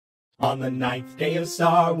On the 9th day of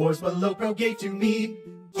Star Wars, what Lopro gave to me.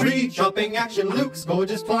 Tree-chopping action, Luke's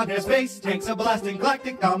gorgeous blonde hair, space tanks, a blasting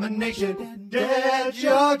galactic domination. Dead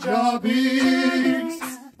Jar Jar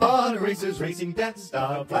Binks. Pod racers racing Death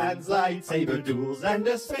Star plans, lightsaber duels, and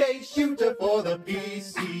a space shooter for the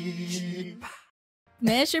PC.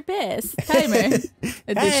 Mash or Piss Timer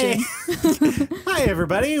edition. Hey. Hi,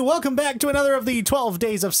 everybody. Welcome back to another of the 12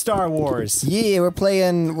 Days of Star Wars. Yeah, we're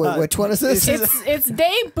playing. Which one is this? It's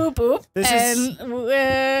Day Boop Boop. This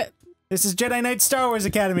is Jedi Knight Star Wars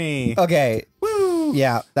Academy. Okay. Woo!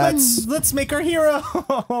 Yeah, that's. Let's make our hero.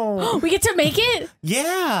 We get to make it?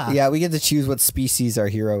 Yeah. Yeah, we get to choose what species our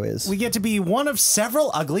hero is. We get to be one of several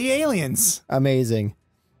ugly aliens. Amazing.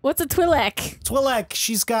 What's a Twi'lek? Twi'lek,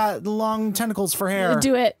 she's got long tentacles for hair.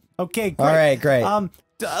 Do it. Okay, great. All right, great.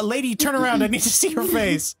 Lady, turn around. I need to see her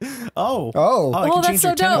face. Oh. Oh. I can change that's so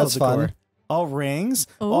her tentacles dope. decor. All rings.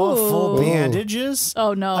 All full Ooh. bandages.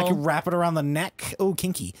 Oh no. I can wrap it around the neck. Oh,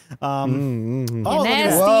 kinky. Oh, Nasty. look at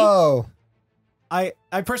that. Whoa. I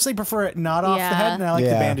personally prefer it not off the Yeah. head, and I like the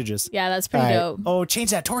Yeah. bandages. Yeah, that's pretty All right. dope. Oh, change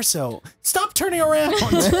that torso. Stop turning around.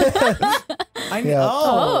 I know. Yeah.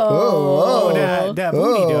 Oh, Oh. that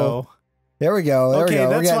booty dough. There we go. There Okay, we go.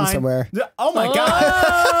 We're that's getting fine. somewhere. Oh my god.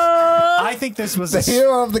 Oh, I think this was The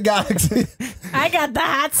hero of the galaxy. I got the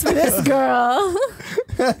hats for this girl.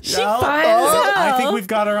 She fine as hell. I think we've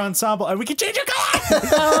got our ensemble, and we can change her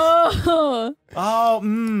color. Oh. Oh,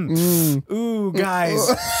 ooh, guys.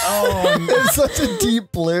 Oh, It's such a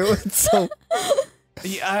deep blue. It's so.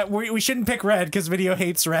 yeah, we shouldn't pick red because video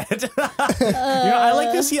hates red. I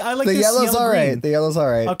like this. I like The this yellow's yellow all right. green. The yellow's all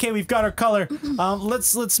right. Okay, we've got our color.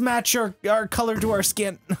 Let's match our color to our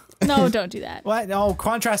skin. No, don't do that. What? Oh,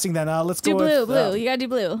 contrasting then. Let's Do go blue, with, blue. You gotta do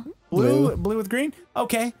blue. blue with green.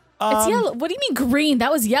 Okay. It's yellow. What do you mean green?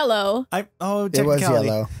 That was yellow. It was Technicality.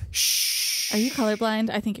 yellow. Shh. Are you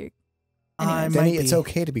colorblind? I think you're. I Anyways. might Denny, be. it's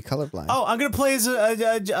okay to be colorblind. Oh, I'm gonna play as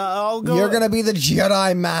I'll go. You're gonna be the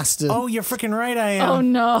Jedi Master. Oh, you're freaking right. I am. Oh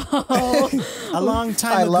no. A long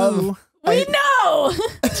time I ago. love- We know.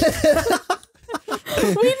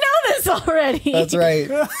 We know this already. That's right.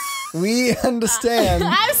 We understand.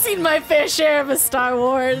 I've seen my fair share of a Star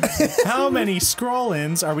Wars. How many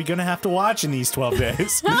scroll-ins are we gonna have to watch in these 12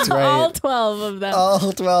 days? That's right. All 12 of them.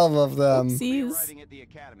 All 12 of them. Oopsies.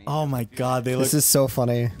 Oh my god, they look This is so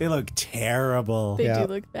funny. terrible. They Yeah.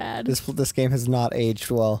 do look bad. This game has not aged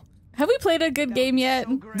well. Have we played a good game yet?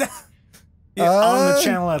 On the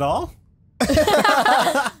channel at all?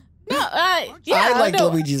 No, yeah, I like no.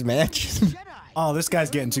 Luigi's Mansion. Oh, this guy's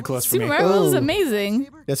getting too close for Super me. Mario World is Ooh. amazing.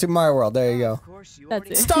 Yeah, Super Mario World. There you go. That's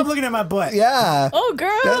it. Stop looking at my butt. Yeah. Oh,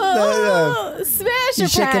 girl! Smash or You're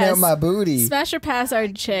shaking pass. out my booty. Smash or pass our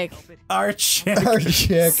chick. Our chick. Our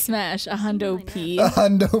chick. Smash a hundo P.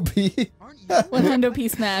 Hundo P. One hundo P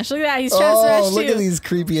smash. Look at that. He's trying to smash Oh, look too. at these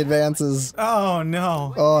creepy advances. Oh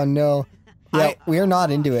no. Oh no. Yeah, we're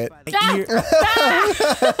not into it. You-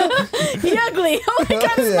 He ugly. Oh my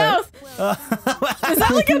god, his Yeah. mouth. Is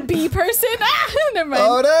that like a bee person? Ah, never mind.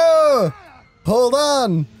 Oh no! Hold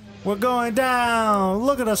on. We're going down.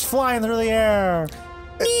 Look at us flying through the air.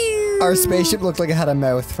 Our spaceship looked like it had a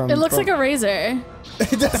mouth from. It looks like a razor.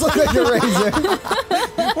 It does look like a razor.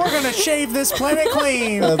 We're gonna shave this planet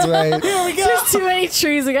clean. That's right. Here we go. There's too many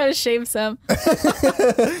trees. I gotta shave some.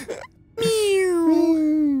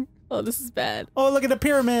 Oh, this is bad. Oh, look at the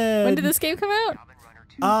pyramid. When did this game come out?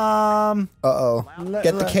 Uh-oh.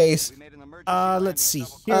 Get the case. Let's see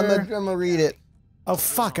here. I'm gonna read it. Oh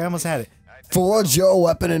fuck! I almost had it. Forge your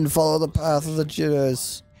weapon and follow the path of the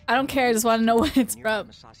Jedi. I don't care. I just want to know when it's from.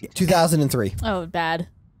 2003. Oh, bad.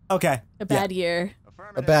 Okay. A bad year.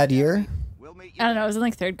 A bad year? I don't know. I was in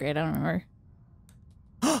like 3rd grade. I don't remember.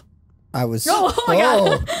 I was. Oh my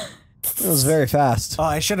god. It was very fast. Oh,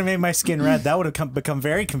 I should have made my skin red. That would have become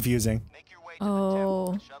very confusing.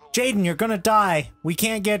 Oh. Jaden, you're gonna die. We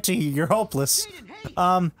can't get to you. You're hopeless.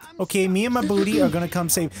 Okay, me and my booty are gonna come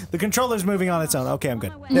save. The controller's moving on its own. Okay, I'm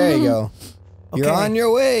good. There you go. You're Okay. on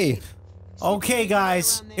your way. Okay,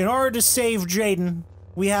 guys. In order to save Jaden,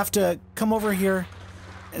 we have to come over here.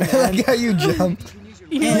 Look how you jump.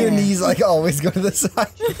 Your knees like always go to the side.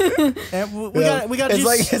 And we got.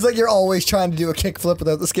 It's like you're always trying to do a kickflip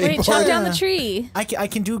without the skateboard. Wait, chop down the tree. I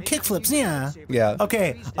can do kickflips. Yeah. Yeah.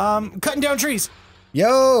 Okay. Cutting down trees.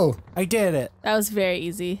 Yo. I did it. That was very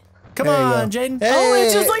easy. Come There you on, go. Jaden. Hey. Oh,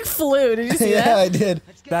 it just like flew. Did you see Yeah, that? I did.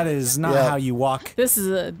 That is not Yeah. how you walk. This is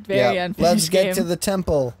a very Yeah. unfinished Let's get game. to the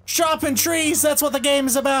temple. Chopping trees. That's what the game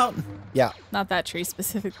is about. Yeah. Not that tree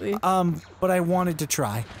specifically. But I wanted to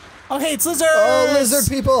try. Oh, hey, it's lizards. Oh, lizard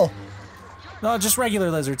people. No, just regular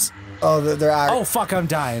lizards. Oh, they're Oh, fuck, I'm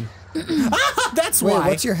dying. That's Wait, why.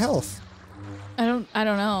 what's your health? I don't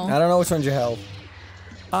know. I don't know which one's your health.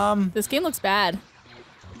 This game looks bad.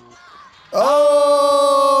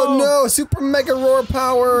 Oh no! Super mega roar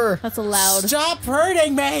power. That's allowed. Stop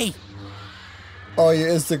hurting me! Oh,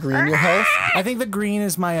 is the green your health? I think the green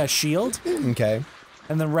is my shield, Okay.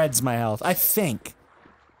 and the red's my health. I think.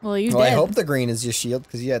 Well, you Well, did. I hope the green is your shield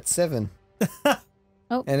because you had 7.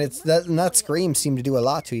 Oh. And it's that scream seemed to do a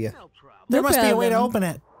lot to you. There No must be a way to problem. open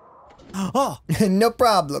it. Oh, No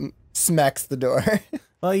problem. Smacks the door.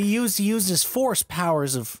 well, he used his force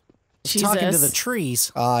powers of talking to Jesus. the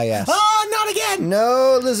trees. Ah, yes. Oh, not again!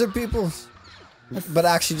 No, lizard people. But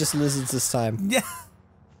actually just lizards this time. Yeah.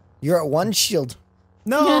 You're at 1 shield.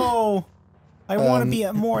 No! I want to be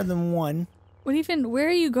at more than one. What even? Where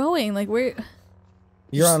are you going? Like where?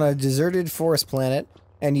 You're on a deserted forest planet,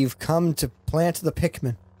 and you've come to plant the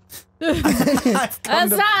Pikmin. I've come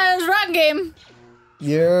That's not a run game.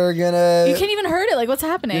 You're gonna... You can't even hurt it. Like what's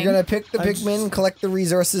happening? You're gonna pick the Pikmin, collect the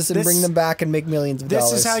resources, and bring them back and make millions of This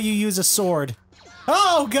dollars. is how you use a sword.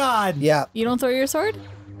 Oh, God! Yeah, You don't throw your sword?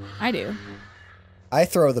 I do. I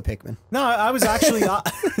throw the Pikmin. No, I was actually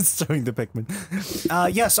throwing the Pikmin.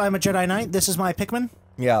 Yes, I'm a Jedi Knight. This is my Pikmin.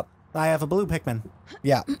 Yeah, I have a blue Pikmin.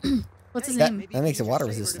 yeah. What's his That name? makes it water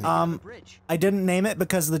resistant. I didn't name it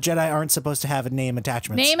because the Jedi aren't supposed to have a name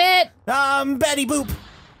attachments. Name it. Betty Boop.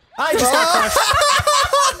 I just got crushed.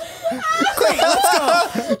 Great, let's go.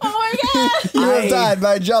 Oh my god! You have died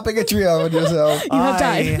by jumping a tree over yourself. You have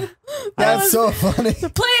died. That's so funny. Play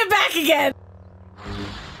it back again.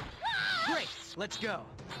 Great, let's go.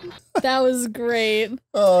 That was great.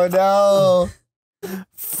 Oh no.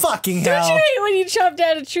 Fucking Don't you hell. hate when you chop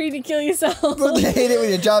down a tree to kill yourself? Don't you hate it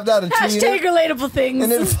when you drop down a tree Hashtag relatable things.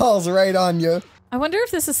 and it falls right on you? I wonder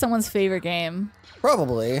if this is someone's favorite game.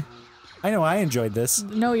 Probably. I know I enjoyed this.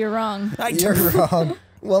 No, you're wrong. You're wrong.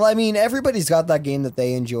 Well, I mean, everybody's got that game that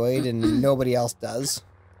they enjoyed and nobody else does.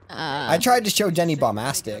 I tried to show Jenny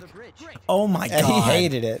Bombastic, Oh my and God. he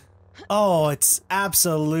hated it. Oh, it's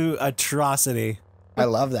absolute atrocity. I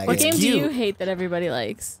love that What game. game do you cute. hate that everybody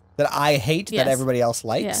likes? That I hate Yes. that everybody else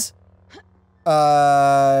likes. Yeah.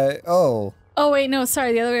 Oh. Oh wait, no,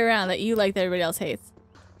 sorry, the other way around. That you like that everybody else hates.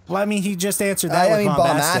 Well, I mean, he just answered that I with mean,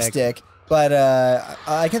 bombastic. Bombastic, but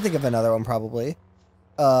I can think of another one probably.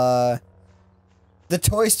 The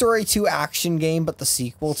Toy Story 2 action game, but the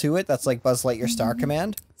sequel to it, that's like Buzz Lightyear Star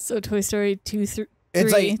Command. So Toy Story 2, 3.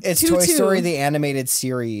 It's like, it's Toy 2. Story the animated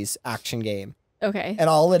series action game. Okay. And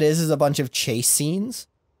all it is a bunch of chase scenes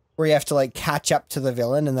where you have to like catch up to the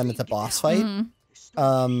villain and then it's a boss fight.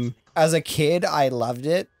 As a kid, I loved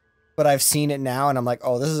it, but I've seen it now and I'm like,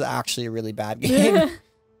 oh, this is actually a really bad game.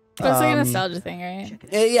 That's like a nostalgia thing, right?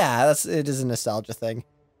 Yeah, it is a nostalgia thing.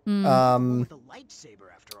 The lightsaber,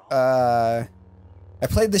 after all. I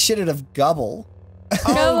played the shit out of Gubble.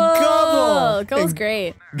 Oh, Gubble! Gubble's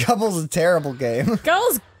great. Gubble's a terrible game,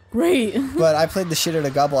 Gubble's great. but I played the shit out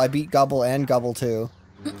of Gubble. I beat Gubble and Gubble too.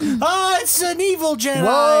 Oh, it's an evil Jedi.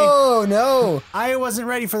 Whoa, no! I wasn't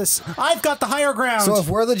ready for this. I've got the higher ground. So if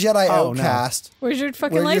we're the Jedi Oh, no. outcast, Where's your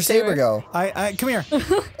fucking where'd your lightsaber? saber go? I come here.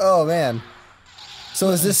 Oh man. So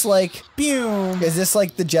is this like Pew.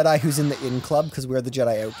 the Jedi who's in the in club because we're the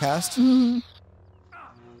Jedi outcast?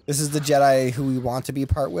 This is the Jedi who we want to be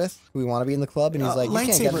part with, who we want to be in the club, and he's like, you can't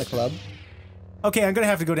get in the lightsaber. club. Okay, I'm gonna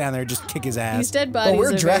have to go down there and just kick his These ass. dead bodies But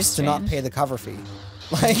we're are dressed to very not strange. pay the cover fee.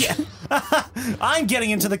 Like, I'm getting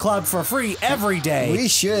into the club for free every day. we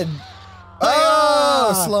should.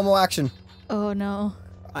 Oh, slow-mo action. Oh no.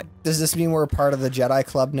 Does this mean we're part of the Jedi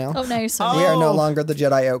club now? Oh, now you're so. We are no Oh. longer the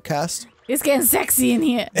Jedi outcast. It's getting sexy in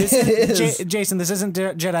here. It is. Jason, this isn't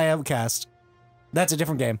Jedi Outcast. That's a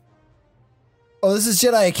different game. Oh, this is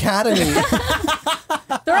Jedi Academy.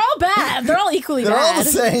 They're all bad. They're all equally They're all bad. the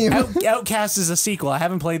same. Outcast is a sequel. I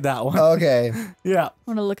haven't played that one. Okay. Yeah. I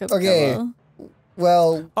want to look up. Okay. Gubble.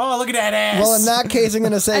 Well, Oh, look at that ass. well, in that case, I'm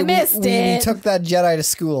gonna say I missed we it. took that Jedi to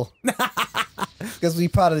school because we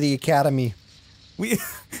part of the academy. we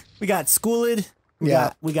got schooled.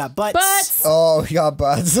 Yeah. We got butts. Butts. Oh, we got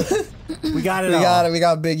butts. We got it we all. got it. We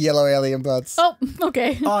got big yellow alien butts. Oh,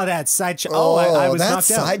 okay. Oh, that side shot. Oh, I was that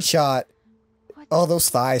knocked out. side shot. Oh, those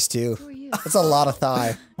thighs too. That's a lot of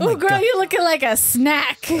thigh. Oh, girl, you looking like a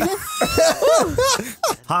snack.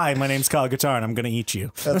 Hi, my name's Kyle Guitar, and I'm gonna eat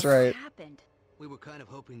you. That's right. We were kind of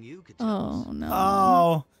hoping you could tell Oh no.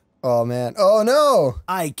 Oh, Oh man. Oh no.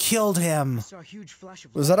 I killed him. us. Saw a huge flash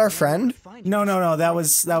of Was light that our and friend? find No, you. no, no. That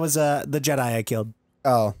was the Jedi I killed.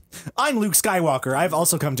 Oh. I'm Luke Skywalker. I've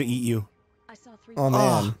also come to eat you. I saw 3. Oh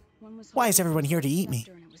man. One was Why is everyone here to eat me?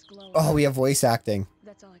 and it was glowing. Oh, we have voice acting.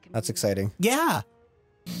 That's all I can That's remember. exciting. Yeah.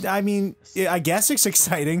 I mean, I guess it's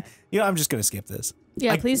exciting. You know, I'm just gonna skip this.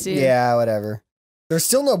 Yeah, please do. Yeah, whatever. There's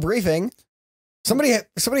still no briefing.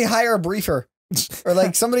 Somebody hire a briefer, or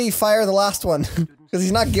like somebody fire the last one because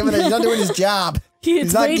he's not doing his job.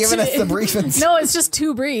 He's not giving us the briefings. No, it's just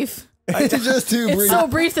too brief. It's just too brief. It's so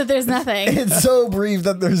brief that there's nothing. It's so brief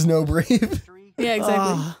that there's no brief. Yeah,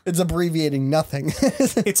 exactly. It's abbreviating nothing.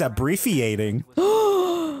 It's abbreviating.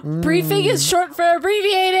 Briefing is short for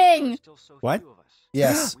abbreviating. What?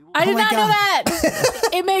 Yes. I did my not know God. that.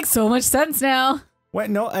 It makes so much sense now. What?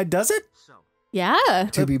 No, does it? Yeah.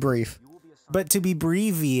 To be brief. But to be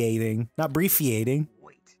abbreviating, not abbreviating.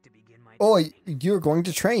 Oh, you're going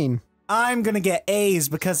to train. I'm gonna get A's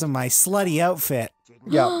because of my slutty outfit.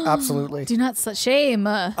 Yeah, absolutely. Do not shame.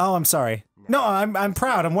 Oh, I'm sorry. No, I'm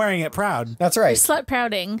proud. I'm wearing it proud. That's right. Slut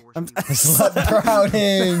prouding. Slut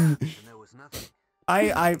prouding.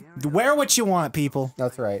 I wear what you want, people.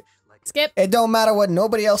 That's right. Skip. It don't matter what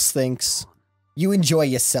nobody else thinks. You enjoy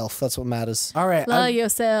yourself. That's what matters. All right, Love I'm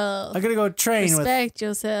yourself. gonna go train Respect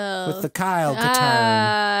yourself. with the Kyle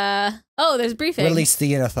Katarn. Oh, there's briefing. Release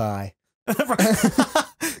the inner thigh.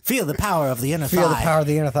 Feel the power of the inner Feel the thigh. power of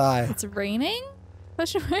the inner thigh. It's raining?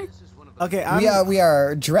 Question mark? Okay, We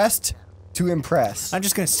are dressed to impress. I'm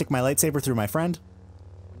just gonna stick my lightsaber through my friend.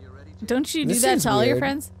 Don't you do This that seems to all your weird.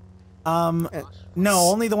 friends? No,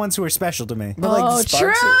 only the ones who are special to me. But, like, Oh,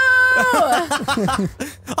 sparks true!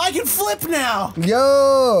 I can flip now.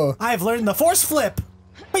 Yo! I've learned the force flip.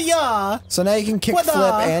 Yeah. So now you can kick What the?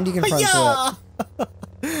 flip and you can front flip.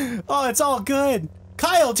 Oh, it's all good.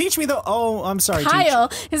 Kyle, teach me the. Oh, I'm sorry. Kyle.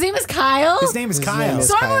 His name is Kyle? His name is His Kyle. name is-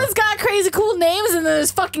 So Kyle. everyone's got crazy cool names and then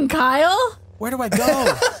there's fucking Kyle? Where do I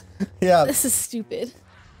go? Yeah. This is stupid.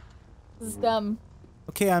 This is dumb.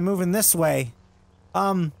 Okay, I'm moving this way.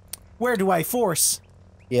 Where do I force?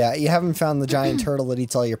 Yeah, you haven't found the giant turtle that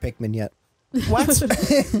eats all your Pikmin yet. What?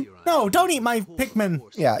 No, don't eat my Pikmin.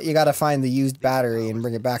 Yeah, you gotta find the used battery and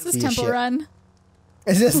bring it back This to is your Temple ship. Run.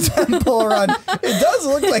 Is this Temple Run? It does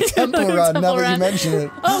look like Temple Run now Temple that you Run. mention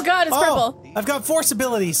it. Oh god, it's Oh, purple. I've got force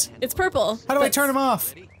abilities. It's purple. How do I turn them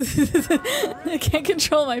off? I can't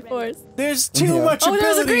control my force. There's too Yeah. much Oh, abilities.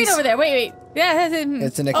 there's a green over there. Wait. Yeah.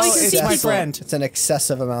 It's an Oh, you can see it's my people. friend. It's an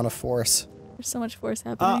excessive amount of force. There's so much force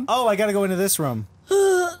happening. Oh, I gotta go into this room.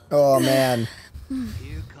 Oh man.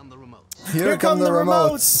 Here come the remotes. Here come the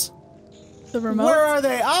remotes. The remote. Where are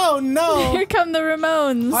they? Oh no! Here come the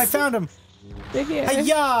Ramones. I found them. They're here.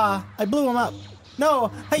 Hiya! I blew them up.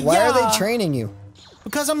 No, hiya! Why are they training you?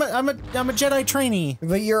 Because I'm a Jedi trainee.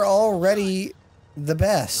 But you're already the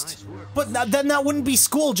best. But then that wouldn't be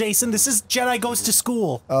school, Jason. This is Jedi Goes to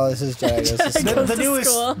School. Oh, this is Jedi Goes to School. Goes The to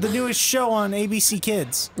school. newest show on ABC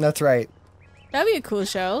Kids. That's right. That'd be a cool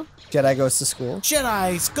show. Jedi Goes to School.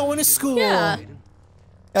 Jedi's going to school. Yeah.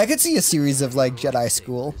 I could see a series of like Jedi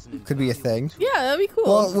School. Could be a thing. Yeah, that'd be cool.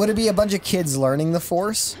 Well, would it be a bunch of kids learning the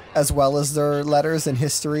Force as well as their letters and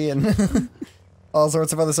history and all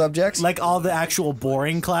sorts of other subjects? Like all the actual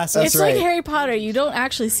boring classes. it's right. like Harry Potter. You don't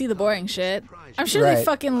actually see the boring shit. I'm sure they Right.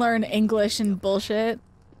 fucking learn English and bullshit,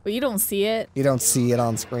 but you don't see it. You don't see it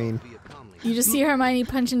on screen. You just see Hermione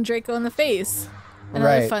punching Draco in the face. And other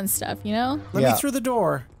Right. fun stuff, you know? Let Yeah. me through the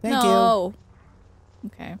door. Thank you. No.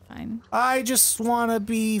 Okay, fine. I just want to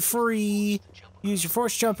be free. Use your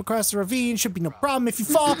force jump across the ravine. Should be no problem. If you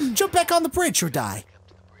fall, jump back on the bridge or die.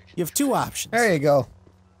 You have two options. There you go.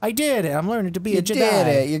 I did it. I'm learning to be You a Jedi. did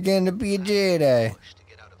it. You're going to be a Jedi.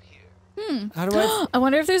 How do I? I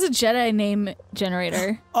wonder if there's a Jedi name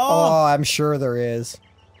generator. Oh, I'm sure there is.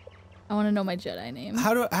 I want to know my Jedi name.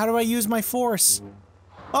 How do I use my force?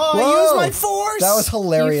 Oh, Whoa! I used my force. That was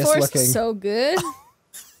hilarious you forced looking. so good.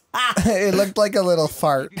 It looked like a little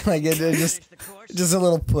fart. Like it just a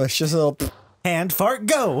little push, just a little. hand fart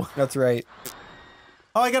go. That's right.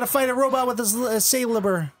 Oh, I gotta fight a robot with a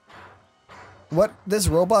saber. What? This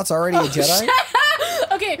robot's already a Jedi?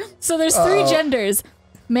 Okay, so there's three genders: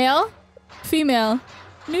 male, female,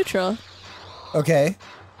 neutral. Okay.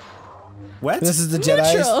 What? This is the Neutral.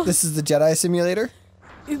 Jedi. This is the Jedi simulator.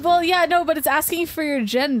 Well, yeah, no, but it's asking for your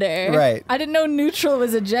gender. Right. I didn't know neutral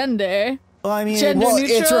was a gender. Well, I mean, Gender Well, it's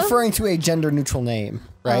neutral? referring to a gender-neutral name,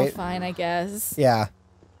 Oh, right? fine, I guess. Yeah.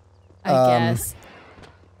 I guess.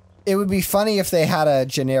 It would be funny if they had a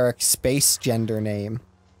generic space gender name,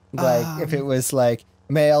 like if it was like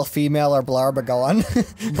male, female, or Blarbagon.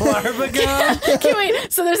 Blarbagon. Okay,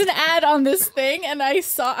 wait. So there's an ad on this thing, and I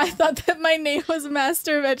thought that my name was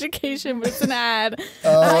Master of Education, but it's an ad.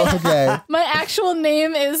 Oh, okay. My actual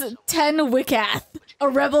name is Ten Wickath, a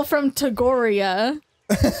rebel from Tagoria.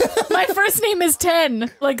 My first name is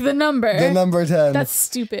 10, like the number. The number 10. That's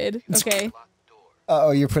stupid. Okay.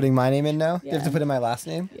 Oh, you're putting my name in now? You have Yeah. to put in my last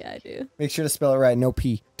name? Yeah, I do. Make sure to spell it right. No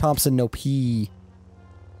P. Thompson, no P.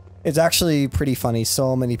 It's actually pretty funny.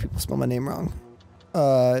 So many people spell my name wrong.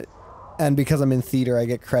 And because I'm in theater, I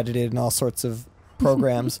get credited in all sorts of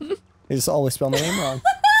programs. They just always spell my name wrong.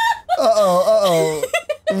 Uh-oh.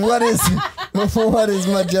 What is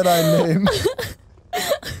my Jedi name?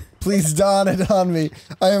 Please dawn it on me.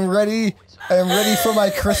 I am ready for my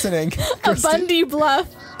christening. A Bundy Bluff.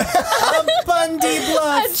 A Bundy A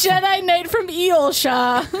Bluff. Jedi Knight from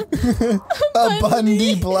Eolshaw. A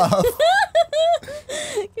Bundy Bluff.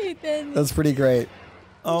 Okay, then. That's pretty great.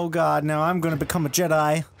 Oh god, now I'm gonna become a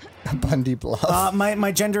Jedi. A Bundy Bluff.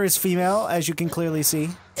 My gender is female, as you can clearly see.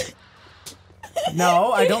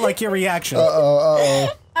 No, I don't like your reaction. Uh-oh.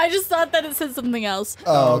 I just thought that it said something else.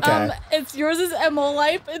 Oh, okay. It's yours is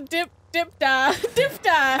Emolipe Dipta.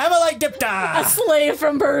 I'm a like Dipta. A slave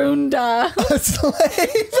from Barunda. A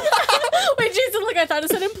slave. Wait, Jason, look, I thought it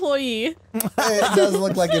said employee. It does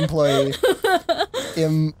look like employee.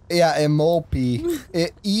 Emolpe.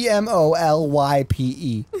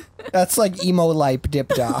 E-M-O-L-Y-P-E. That's like Emolipe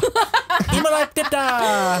Dipda. I'm a like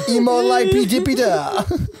Dipta. Emolipe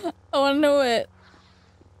Dipida. I want to know what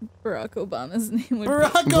Barack Obama's name would be.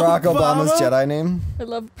 Barack Obama's Jedi name. I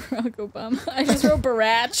love Barack Obama. I just wrote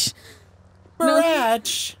Barach.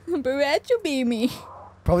 Barach. Barach Obama.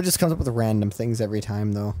 Probably just comes up with random things every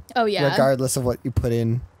time, though. Oh, yeah. Regardless of what you put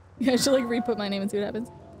in. I should like re-put my name and see what happens.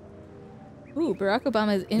 Ooh, Barack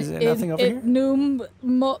Obama is in Is there nothing over here?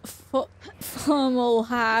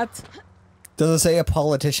 hat. Does it say a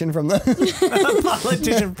politician from the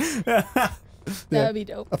Politician That would be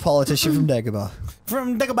dope. a politician from Dagobah?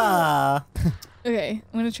 from Dagobah. Okay,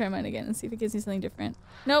 I'm gonna try mine again and see if it gives me something different.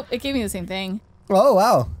 Nope, it gave me the same thing. Oh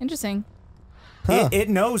wow! Interesting. Huh. It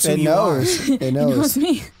knows who It you knows. It It knows knows.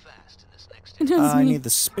 me. It knows are. I me. need the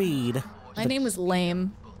speed. My name was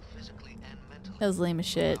lame. That was lame as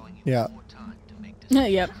shit. Yeah.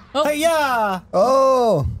 Yep. Oh, Hey, yeah.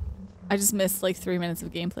 Oh, I just missed like 3 minutes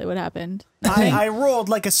of gameplay. What happened? I rolled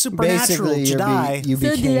like a supernatural basically Jedi. you So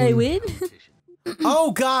became. did I win?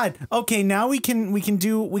 Oh god. Okay, now we can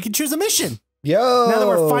choose a mission. Yo. Now that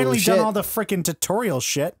we're finally shit. done all the frickin' tutorial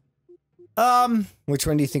shit. Which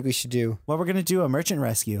one do you think we should do? Well, we're gonna do a merchant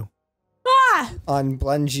rescue. Ah! On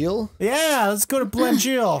Blengil? Yeah, let's go to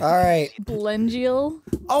Blengil. All right. Blengiel?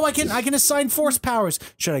 Oh, I can assign force powers.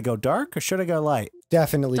 Should I go dark or should I go light?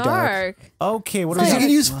 Definitely dark. Dark. Okay, what do Because we you got? can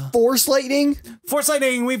use force lightning. Force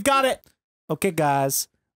lightning, we've got it. Okay, guys.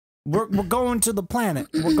 We're going to the planet.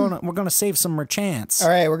 We're gonna save some merchants. All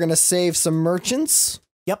right, we're gonna save some merchants.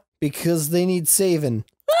 Yep. Because they need saving,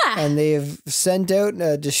 Ah! and they've sent out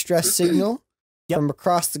a distress signal Yep. from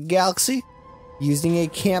across the galaxy using a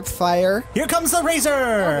campfire. Here comes the Oh,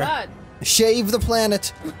 razor. God. Shave the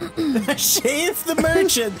planet. Shave the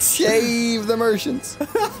merchants. Shave the merchants.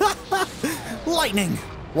 Lightning.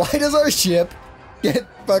 Why does our ship get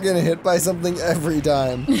fucking hit by something every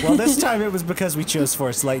time? Well, this time it was because we chose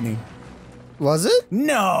force lightning. Was it?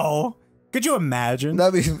 No. Could you imagine?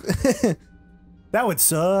 That'd be. That would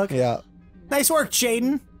suck. Yeah. Nice work,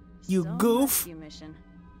 Jaden. You goof.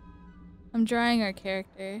 I'm drawing our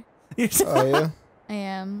character. Oh yeah. I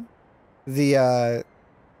am.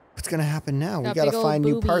 What's gonna happen now? We Got gotta big old find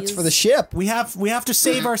new parts boobies. for the ship. we have to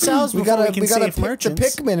save ourselves We before gotta we can pick save the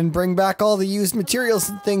merchants. Pikmin and bring back all the used materials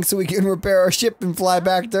and things so we can repair our ship and fly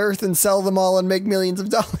back to Earth and sell them all and make millions of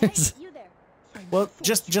dollars. Well,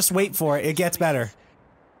 just wait for it. It gets better.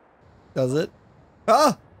 Does it?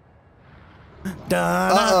 Ah!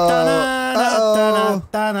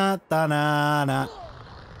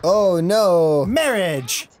 Oh no!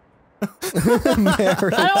 Marriage. Mary. I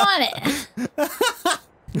don't want it.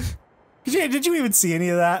 Did you even see any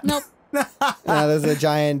of that? Nope. Yeah, there's a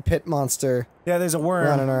giant pit monster Yeah, there's a worm.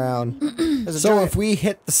 running around. There's a So giant- if we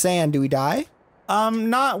hit the sand, do we die?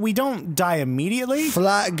 we don't die immediately,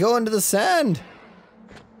 Fly, go into the sand.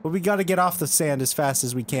 but we gotta get off the sand as fast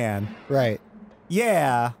as we can. Right.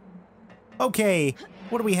 Yeah. Okay,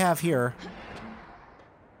 what do we have here?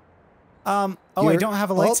 Oh, I Here- don't have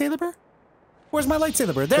a oh. lightsaber? Where's my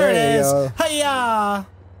lightsaber? There There it you is! go. Hiya!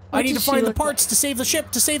 I What need to does she find the look parts to save the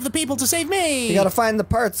ship, to save the people, to save me! You gotta find the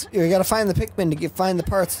parts. You gotta find the Pikmin to find the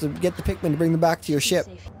parts to get the Pikmin to bring them back to your ship.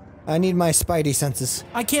 I need my spidey senses.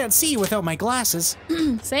 I can't see without my glasses.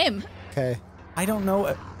 Same. Okay. I don't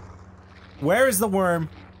know. Where is the worm?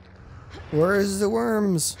 Where's the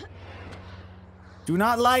worms? Do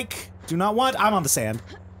not want. I'm on the sand.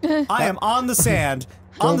 I am on the sand.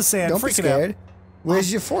 On the sand, Don't be freaking out. scared.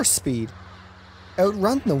 Where's your force speed?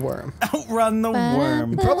 Outrun the worm. Outrun the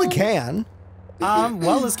worm. You probably can.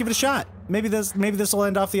 Well, let's give it a shot. Maybe this will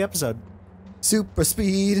end off the episode. Super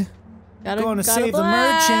speed. Going to save the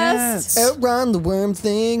blast. merchants. Outrun the worm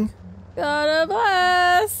thing. Gotta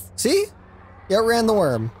blast. See? You outran the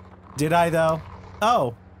worm. Did I though?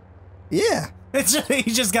 Oh, Yeah. it's he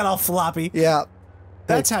just got all floppy. Yeah.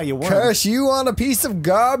 That's how you work. Curse you on a piece of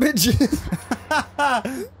garbage.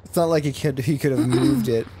 It's not like he could have moved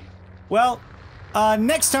it. Well,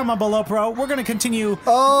 next time on Below Pro, we're gonna continue.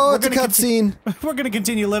 Oh, we're it's a gonna cutscene. We're gonna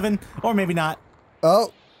continue living, or maybe not.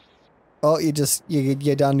 Oh. Oh, you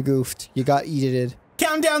done goofed. You got eated.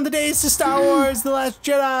 Counting down the days to Star Wars: The Last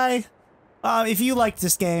Jedi. If you liked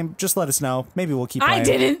this game, just let us know. Maybe we'll keep playing. I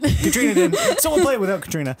didn't. Katrina didn't, so we'll play it without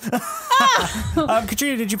Katrina.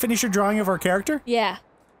 Katrina, did you finish your drawing of our character? Yeah.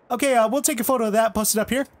 Okay, we'll take a photo of that, post it up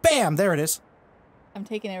here. Bam, there it is. I'm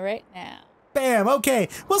taking it right now. Bam, okay.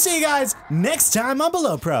 We'll see you guys next time on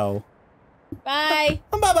Below Pro. Bye.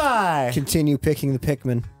 Bye-bye. Continue picking the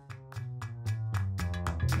Pikmin.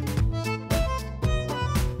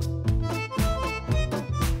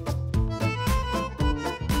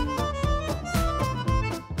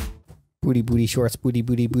 Booty booty shorts, booty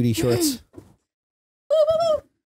booty booty shorts.